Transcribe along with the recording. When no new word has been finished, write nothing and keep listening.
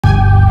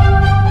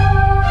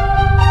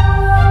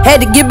Had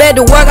to get back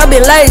to work, I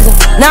been lazy.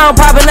 Now I'm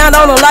popping out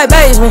on a light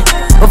basement.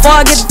 Before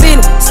I get the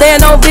feeling,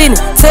 staying on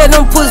business. Tell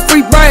them pussy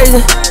free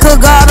Brazy.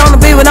 Cook God on the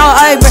beat with no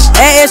apron.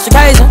 Add extra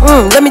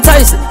Cajun, let me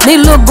taste it.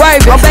 Need a little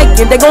gravy. I'm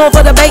baking, they going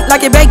for the bait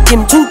like it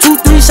baking. 2, 2,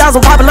 3 shots,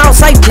 I'm popping out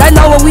safety. They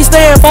know what we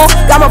stand for.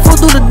 Got my foot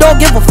through the door,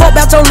 give a fuck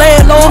about your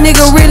landlord.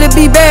 Nigga really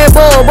be bad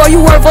boy. Boy,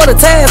 you work for the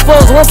task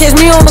force. Won't catch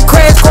me on the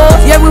crash course.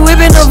 Yeah, we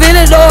whipping the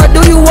village door.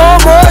 Do you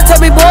want more? Tell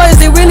me, boy, is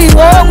it really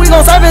war? We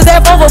gon' serve his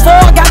ass 4 for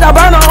 4. Got the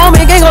burner on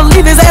me, ain't gon'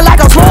 leave his ass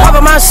like a sword.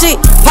 Poppin' my shit,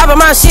 poppin'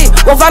 my shit.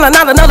 Won't find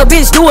another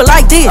bitch do it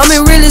like this. I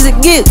mean, real as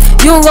it gets.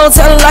 You don't gon'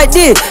 tell it like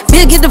this.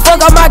 Bitch, get the fuck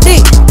off my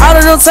dick. All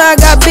of them time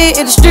got big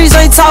in the streets,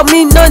 ain't taught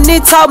me nothing, they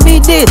taught me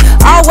this.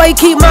 Always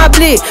keep my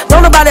blick.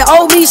 Don't nobody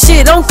owe me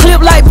shit. Don't clip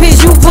like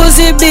bitch. You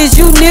pussy bitch,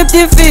 you nipped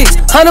and fixed.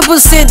 100%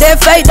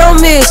 that fake don't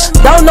miss.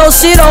 Don't know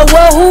shit on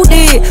what who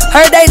did.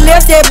 Heard they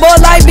left that boy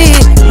like big.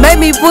 Made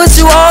me put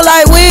you on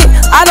like wig.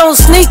 I don't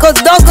sneak or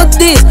duck or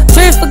diss.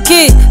 Trick for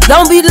kids.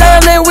 Don't be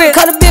learning with.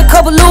 Cut a big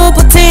couple Louis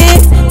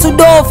pretend. 2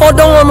 doors, 4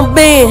 doors on the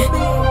bend.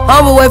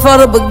 I'ma wait for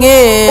the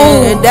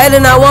begin. They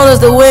did not want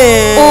us to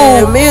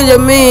win. Me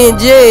and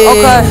J.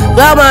 Okay.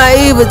 Got my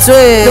E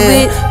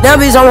between. That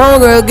bitch, I'm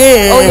hungry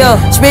again. Oh yeah.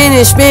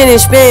 Spinning, spinning,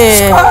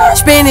 spin.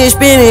 Spinning,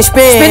 spinning,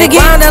 spin. Spin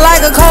again. Rounding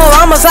like a cold.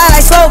 I'ma slide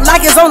like slope,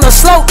 like it's on the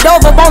slope.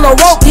 Dove up on the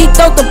rope. He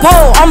throw the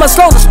pole. I'ma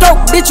slow the stroke.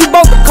 Bitch, you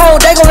broke the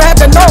code. They gon' have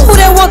to know who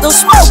they want to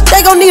smoke.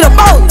 They gon' need a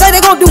boat. Say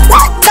they gon' do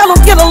what? Tell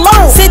them get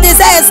alone. Sit this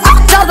ass up,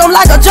 drop them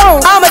like a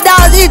Jones. I'ma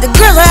dodge, eat the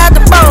grizzle at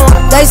the bone.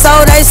 They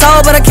sold,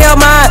 but I kept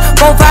mine.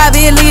 4, 5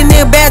 years, leave a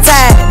nigga bad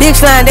time. Big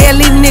slime, they'll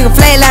leave a nigga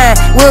flat line.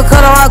 We'll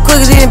cut on our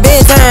cookies in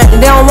bedtime. And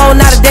they don't want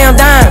not a damn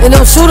dime. And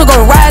them shooter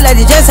gon' ride like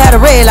they just had a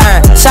red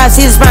line. Shots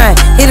hit his spine,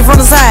 hit it from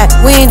the side.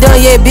 We ain't done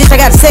yet, bitch, I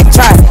got a second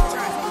try.